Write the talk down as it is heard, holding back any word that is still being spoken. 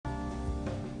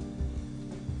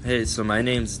Hey, so my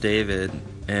name's David,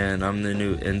 and I'm the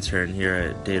new intern here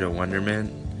at Data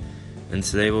Wonderment. And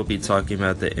today we'll be talking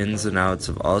about the ins and outs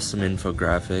of awesome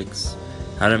infographics,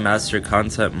 how to master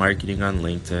content marketing on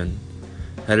LinkedIn,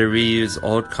 how to reuse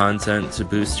old content to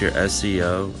boost your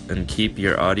SEO and keep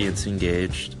your audience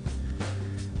engaged.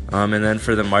 And then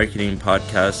for the marketing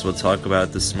podcast, we'll talk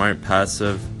about the Smart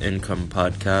Passive Income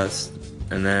podcast,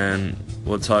 and then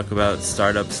we'll talk about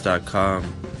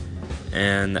startups.com.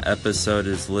 And the episode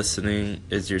is Listening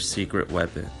is Your Secret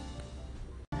Weapon.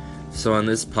 So on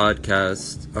this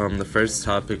podcast, the first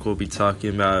topic we'll be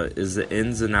talking about is the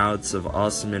ins and outs of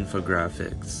awesome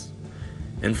infographics.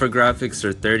 Infographics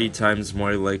are 30 times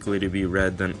more likely to be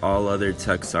read than all other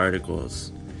text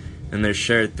articles, and they're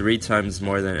shared 3 times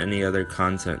more than any other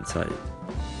content type.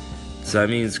 So that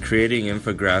means creating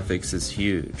infographics is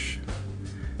huge.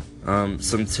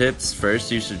 Some tips.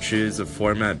 First, you should choose a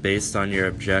format based on your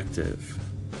objective.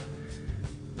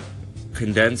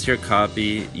 Condense your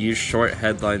copy, use short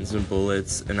headlines and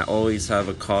bullets, and always have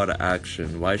a call to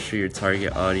action. Why should your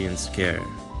target audience care?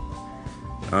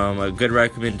 A good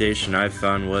recommendation I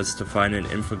found was to find an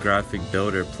infographic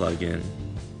builder plugin,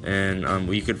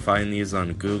 and you could find these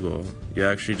on Google. You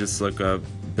actually just look up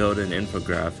build an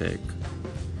infographic.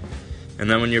 And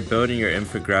then when you're building your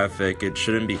infographic, it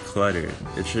shouldn't be cluttered.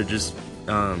 It should just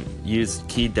use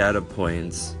key data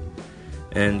points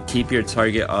and keep your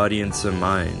target audience in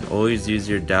mind. Always use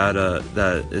your data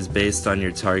that is based on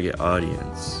your target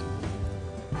audience.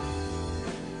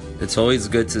 It's always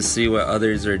good to see what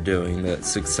others are doing, the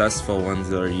successful ones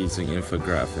that are using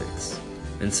infographics.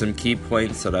 And some key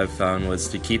points that I found was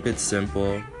to keep it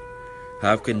simple,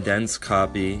 have condensed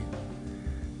copy,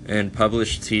 and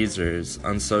publish teasers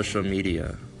on social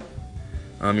media.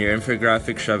 Your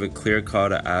infographic should have a clear call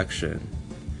to action.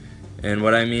 And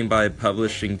what I mean by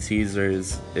publishing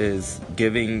teasers is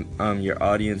giving your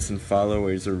audience and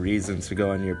followers a reason to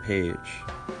go on your page.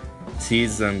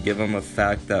 Tease them, give them a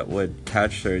fact that would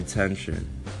catch their attention.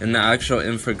 In the actual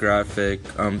infographic,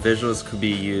 visuals could be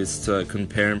used to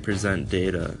compare and present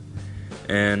data.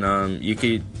 And you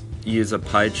could use a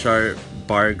pie chart,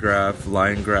 bar graph,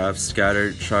 line graph,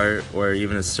 scatter chart, or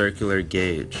even a circular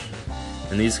gauge.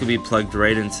 And these can be plugged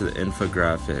right into the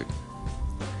infographic.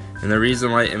 And the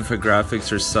reason why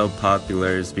infographics are so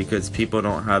popular is because people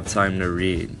don't have time to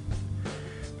read.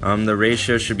 The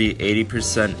ratio should be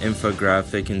 80%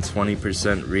 infographic and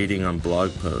 20% reading on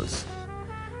blog posts.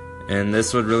 And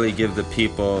this would really give the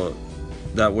people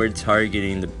that we're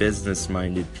targeting, the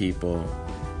business-minded people,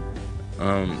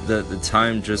 the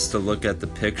time just to look at the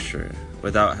picture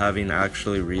without having to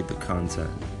actually read the content.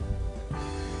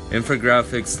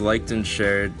 Infographics liked and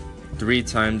shared 3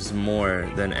 times more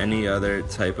than any other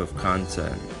type of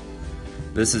content.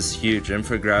 This is huge.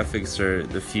 Infographics are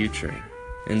the future.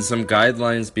 And some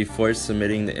guidelines before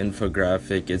submitting the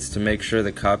infographic is to make sure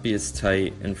the copy is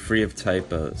tight and free of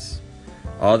typos.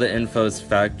 All the info is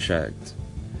fact-checked.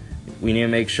 We need to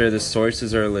make sure the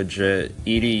sources are legit,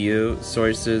 edu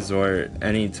sources or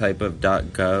any type of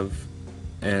 .gov,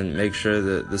 and make sure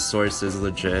that the source is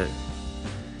legit,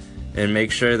 and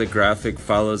make sure the graphic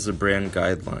follows the brand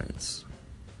guidelines.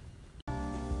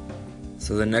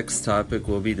 So the next topic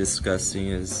we'll be discussing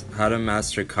is how to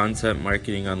master content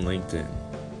marketing on LinkedIn.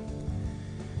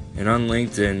 And on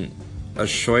LinkedIn, a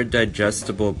short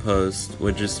digestible post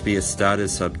would just be a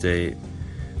status update,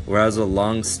 whereas a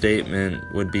long statement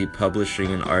would be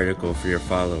publishing an article for your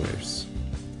followers.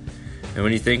 And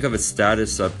when you think of a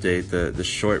status update, the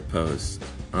short post,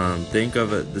 think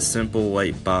of the simple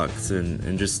white box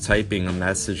and just typing a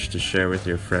message to share with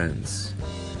your friends.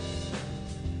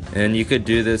 And you could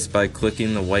do this by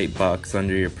clicking the white box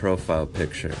under your profile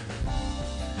picture.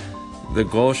 The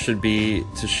goal should be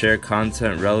to share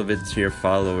content relevant to your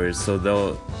followers, so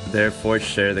they'll therefore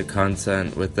share the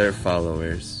content with their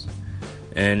followers,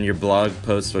 and your blog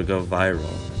post will go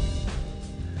viral.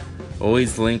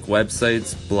 Always link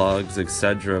websites, blogs,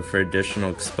 etc. for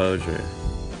additional exposure.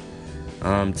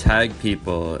 Tag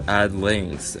people, add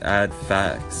links, add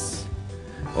facts.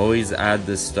 Always add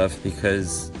this stuff,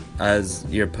 because as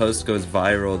your post goes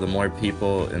viral, the more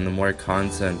people and the more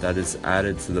content that is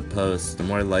added to the post, the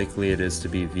more likely it is to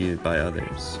be viewed by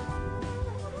others.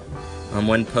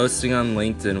 When posting on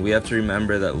LinkedIn, we have to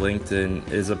remember that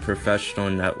LinkedIn is a professional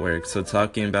network, so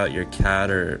talking about your cat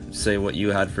or say what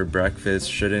you had for breakfast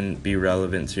shouldn't be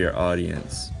relevant to your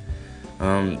audience.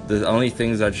 The only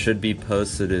things that should be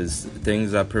posted is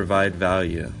things that provide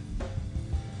value.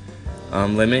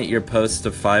 Limit your posts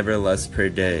to 5 or less per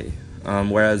day.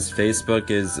 Whereas Facebook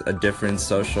is a different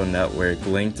social network,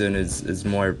 LinkedIn is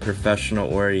more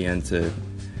professional oriented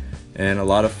and a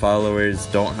lot of followers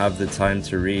don't have the time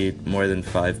to read more than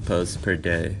 5 posts per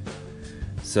day.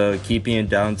 So keeping it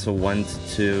down to 1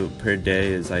 to 2 per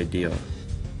day is ideal.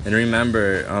 And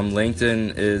remember,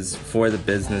 LinkedIn is for the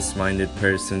business-minded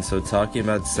person, so talking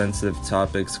about sensitive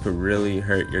topics could really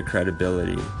hurt your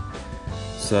credibility.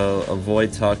 So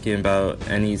avoid talking about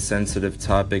any sensitive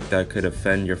topic that could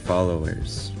offend your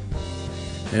followers.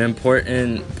 An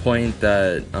important point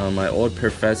that my old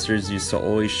professors used to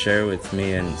always share with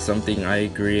me, and something I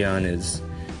agree on, is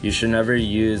you should never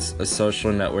use a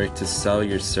social network to sell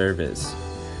your service.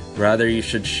 Rather, you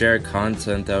should share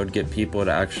content that would get people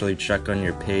to actually check on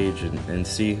your page and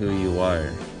see who you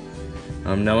are.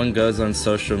 No one goes on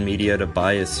social media to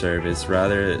buy a service.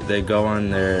 Rather, they go on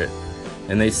there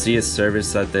and they see a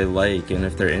service that they like, and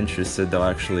if they're interested, they'll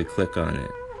actually click on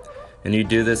it. And you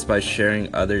do this by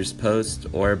sharing others' posts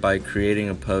or by creating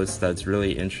a post that's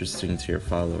really interesting to your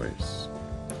followers.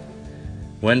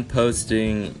 When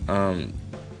posting,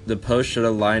 the post should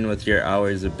align with your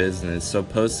hours of business, so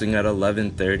posting at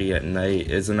 11:30 at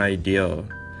night isn't ideal.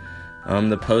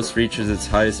 The post reaches its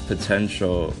highest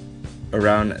potential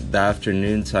around the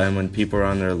afternoon time when people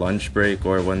are on their lunch break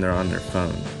or when they're on their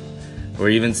phone. Or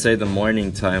even say the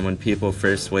morning time when people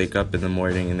first wake up in the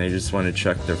morning and they just want to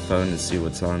check their phone to see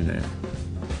what's on there.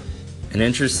 An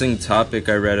interesting topic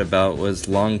I read about was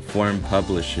long-form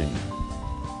publishing.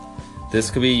 This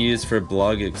could be used for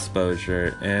blog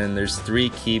exposure, and there's 3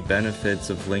 key benefits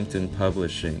of LinkedIn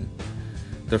publishing.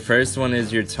 The first one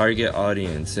is your target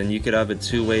audience, and you could have a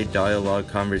 2-way dialogue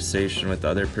conversation with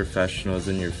other professionals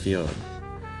in your field.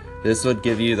 This would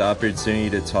give you the opportunity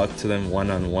to talk to them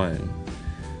one-on-one,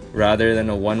 rather than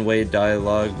a 1-way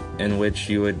dialogue in which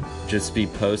you would just be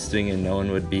posting and no one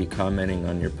would be commenting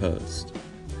on your post.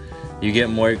 You get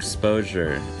more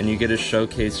exposure, and you get to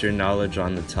showcase your knowledge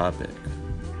on the topic.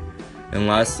 And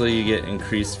lastly, you get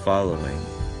increased following,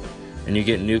 and you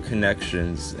get new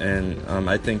connections, and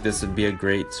I think this would be a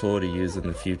great tool to use in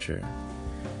the future.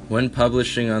 When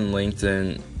publishing on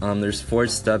LinkedIn, there's 4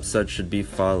 steps that should be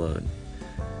followed.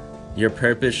 Your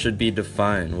purpose should be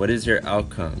defined. What is your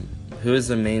outcome? Who is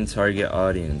the main target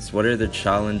audience? What are the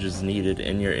challenges needed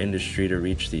in your industry to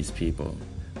reach these people?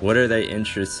 What are they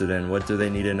interested in? What do they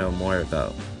need to know more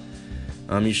about?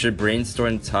 You should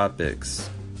brainstorm topics.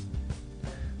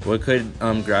 What could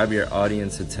grab your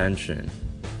audience attention?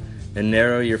 And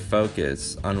narrow your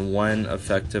focus on one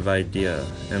effective idea.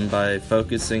 And by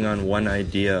focusing on one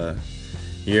idea,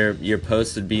 your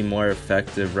post would be more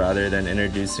effective rather than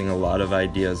introducing a lot of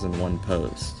ideas in one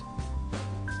post.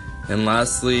 And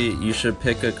lastly, you should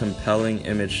pick a compelling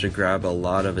image to grab a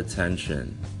lot of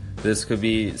attention. This could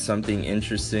be something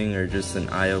interesting or just an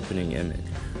eye-opening image.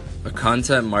 A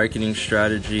content marketing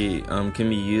strategy can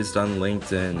be used on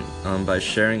LinkedIn by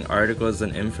sharing articles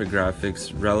and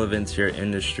infographics relevant to your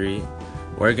industry,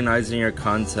 organizing your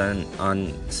content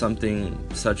on something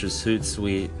such as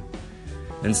Hootsuite,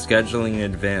 and scheduling in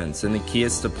advance. And the key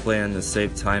is to plan to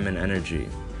save time and energy.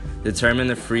 Determine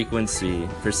the frequency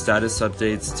for status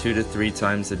updates 2 to 3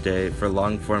 times a day, for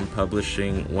long-form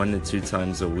publishing 1 to 2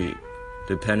 times a week,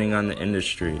 depending on the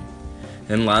industry.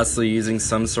 And lastly, using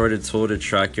some sort of tool to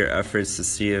track your efforts to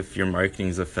see if your marketing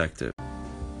is effective.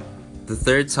 The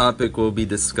third topic we'll be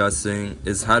discussing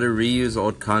is how to reuse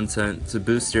old content to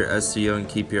boost your SEO and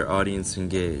keep your audience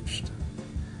engaged.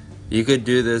 You could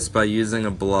do this by using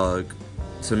a blog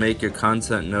to make your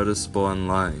content noticeable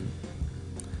online.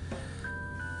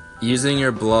 Using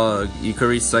your blog, you could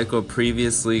recycle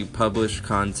previously published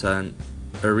content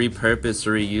or repurpose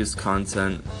or reuse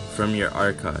content from your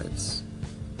archives.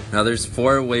 Now there's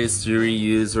 4 ways to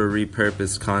reuse or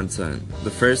repurpose content.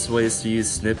 The first way is to use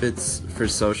snippets for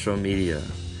social media.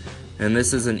 And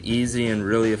this is an easy and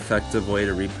really effective way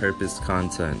to repurpose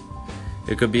content.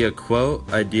 It could be a quote,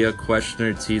 idea, question,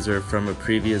 or teaser from a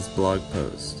previous blog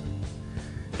post.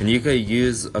 And you could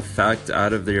use a fact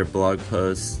out of your blog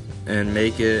post and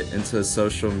make it into a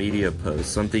social media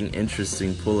post, something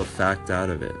interesting, pull a fact out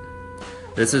of it.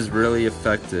 This is really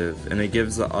effective, and it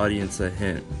gives the audience a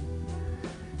hint.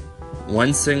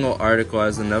 One single article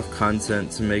has enough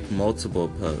content to make multiple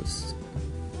posts,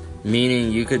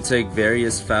 meaning you could take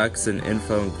various facts and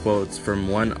info and quotes from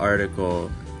one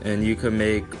article, and you could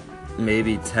make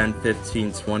maybe 10,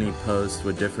 15, 20 posts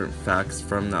with different facts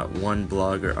from that one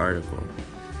blog or article.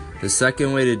 The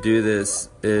second way to do this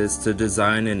is to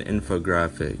design an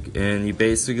infographic, and you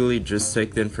basically just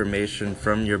take the information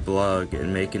from your blog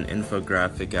and make an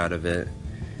infographic out of it,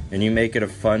 and you make it a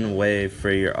fun way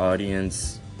for your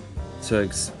audience to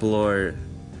explore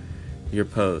your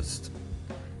post.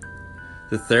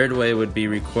 The third way would be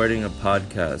recording a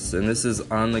podcast, and this is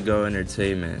on-the-go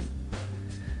entertainment.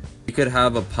 You could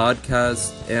have a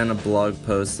podcast and a blog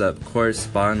post that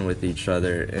correspond with each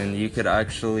other, and you could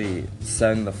actually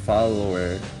send the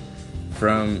follower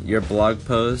from your blog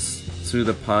post to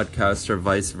the podcast or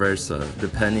vice versa,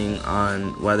 depending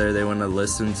on whether they want to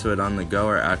listen to it on the go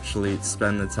or actually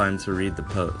spend the time to read the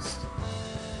post.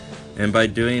 And by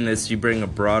doing this, you bring a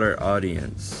broader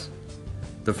audience.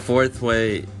 The fourth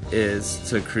way is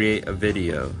to create a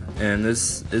video, and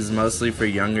this is mostly for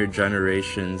younger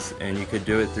generations, and you could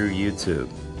do it through YouTube.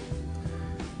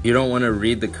 You don't want to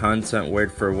read the content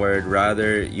word for word,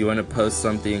 rather you want to post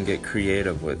something and get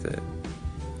creative with it.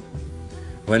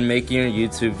 When making a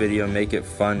YouTube video, make it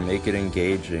fun, make it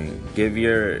engaging. Give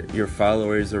your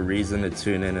followers a reason to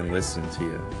tune in and listen to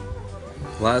you.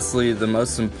 Lastly, the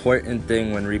most important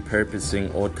thing when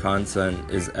repurposing old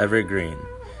content is evergreen.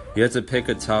 You have to pick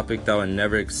a topic that will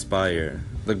never expire.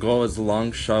 The goal is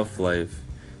long shelf life.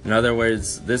 In other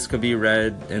words, this could be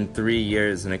read in 3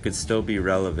 years and it could still be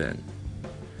relevant.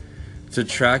 To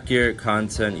track your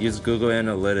content, use Google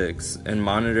Analytics and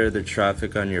monitor the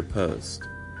traffic on your post.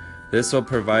 This will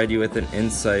provide you with an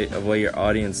insight of what your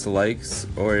audience likes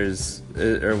or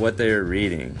what they are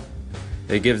reading.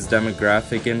 It gives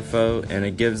demographic info, and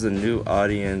it gives a new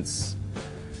audience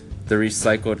the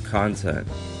recycled content.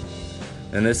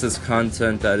 And this is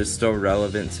content that is still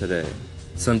relevant today.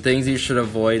 Some things you should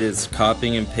avoid is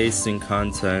copying and pasting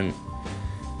content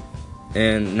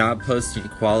and not posting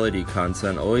quality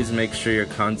content. Always make sure your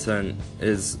content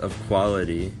is of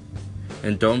quality,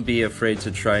 and don't be afraid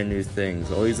to try new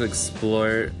things. Always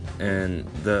explore, and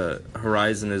the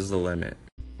horizon is the limit.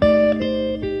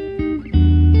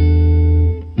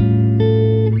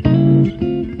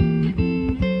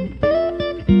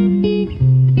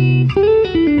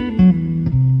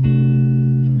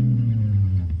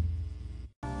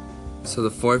 So the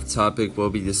fourth topic we'll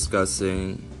be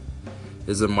discussing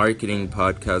is a marketing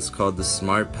podcast called the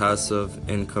Smart Passive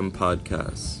Income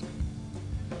Podcast.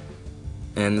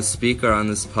 And the speaker on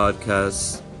this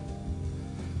podcast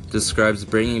describes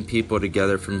bringing people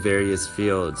together from various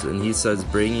fields. And he says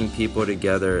bringing people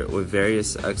together with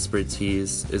various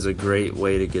expertise is a great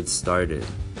way to get started,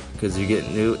 because you get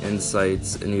new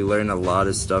insights and you learn a lot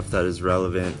of stuff that is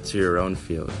relevant to your own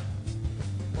field.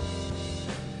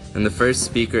 And the first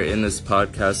speaker in this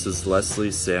podcast is Leslie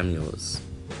Samuels.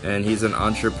 And he's an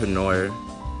entrepreneur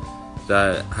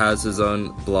that has his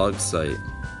own blog site.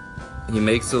 He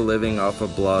makes a living off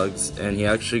of blogs, and he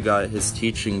actually got his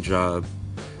teaching job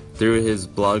through his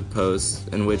blog posts,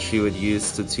 in which he would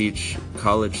use to teach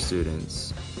college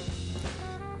students.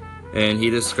 And he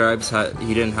describes how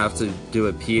he didn't have to do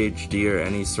a PhD or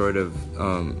any sort of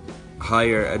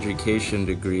higher education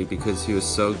degree because he was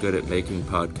so good at making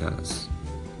podcasts.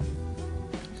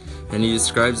 And he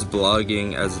describes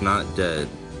blogging as not dead.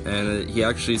 And he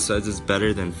actually says it's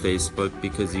better than Facebook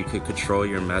because you could control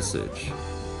your message.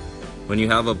 When you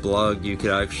have a blog, you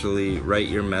could actually write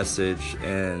your message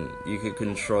and you could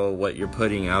control what you're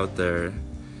putting out there,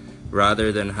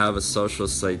 rather than have a social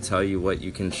site tell you what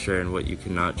you can share and what you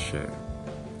cannot share.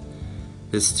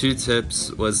 His 2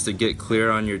 tips was to get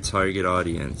clear on your target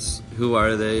audience. Who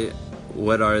are they?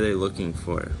 What are they looking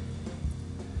for?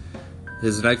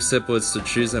 His next tip was to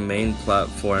choose a main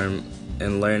platform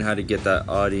and learn how to get that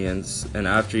audience, and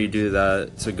after you do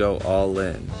that, to go all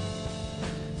in.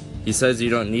 He says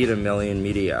you don't need a million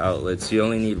media outlets, you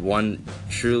only need one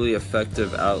truly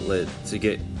effective outlet to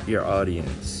get your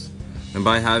audience. And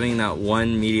by having that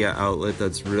one media outlet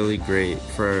that's really great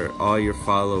for all your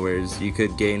followers, you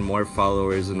could gain more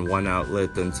followers in one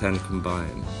outlet than 10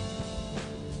 combined.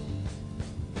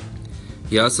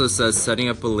 He also says setting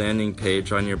up a landing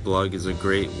page on your blog is a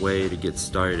great way to get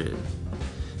started.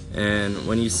 And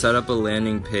when you set up a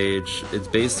landing page, it's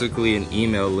basically an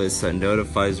email list that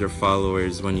notifies your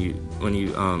followers when you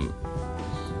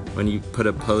put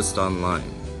a post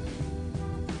online.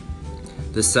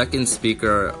 The second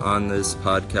speaker on this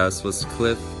podcast was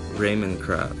Cliff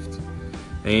Raymondcraft,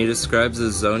 and he describes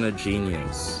a zone of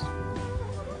genius.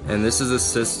 And this is a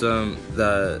system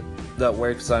that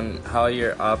works on how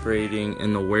you're operating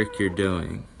and the work you're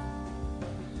doing.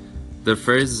 The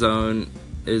first zone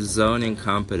is zone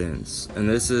incompetence, and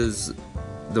this is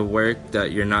the work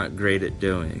that you're not great at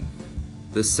doing.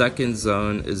 The second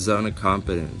zone is zone of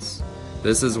competence.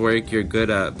 This is work you're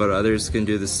good at, but others can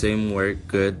do the same work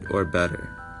good or better.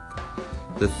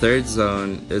 The third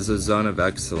zone is a zone of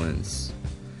excellence,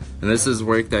 and this is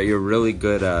work that you're really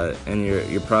good at and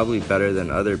you're probably better than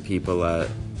other people at,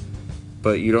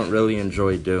 but you don't really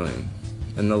enjoy doing.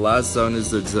 And the last zone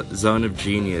is the zone of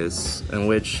genius, in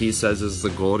which he says is the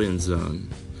golden zone.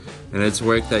 And it's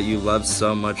work that you love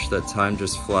so much that time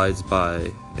just flies by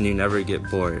and you never get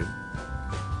bored.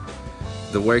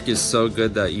 The work is so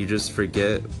good that you just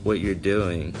forget what you're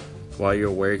doing while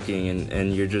you're working,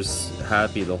 and you're just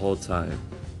happy the whole time.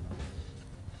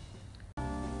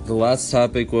 The last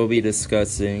topic we'll be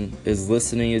discussing is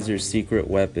listening is your secret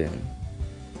weapon,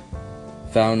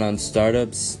 found on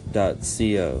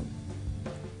startups.co.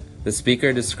 The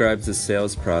speaker describes the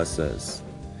sales process.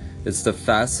 It's the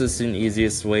fastest and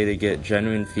easiest way to get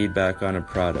genuine feedback on a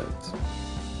product.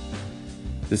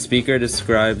 The speaker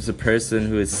describes the person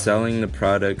who is selling the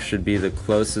product should be the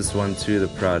closest one to the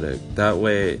product. That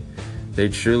way, they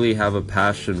truly have a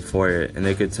passion for it, and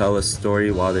they could tell a story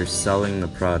while they're selling the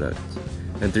product.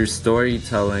 And through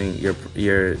storytelling,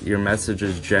 your message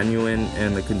is genuine,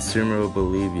 and the consumer will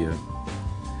believe you,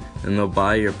 and they'll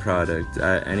buy your product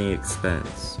at any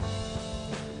expense.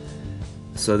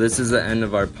 So this is the end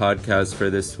of our podcast for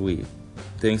this week.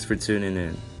 Thanks for tuning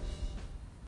in.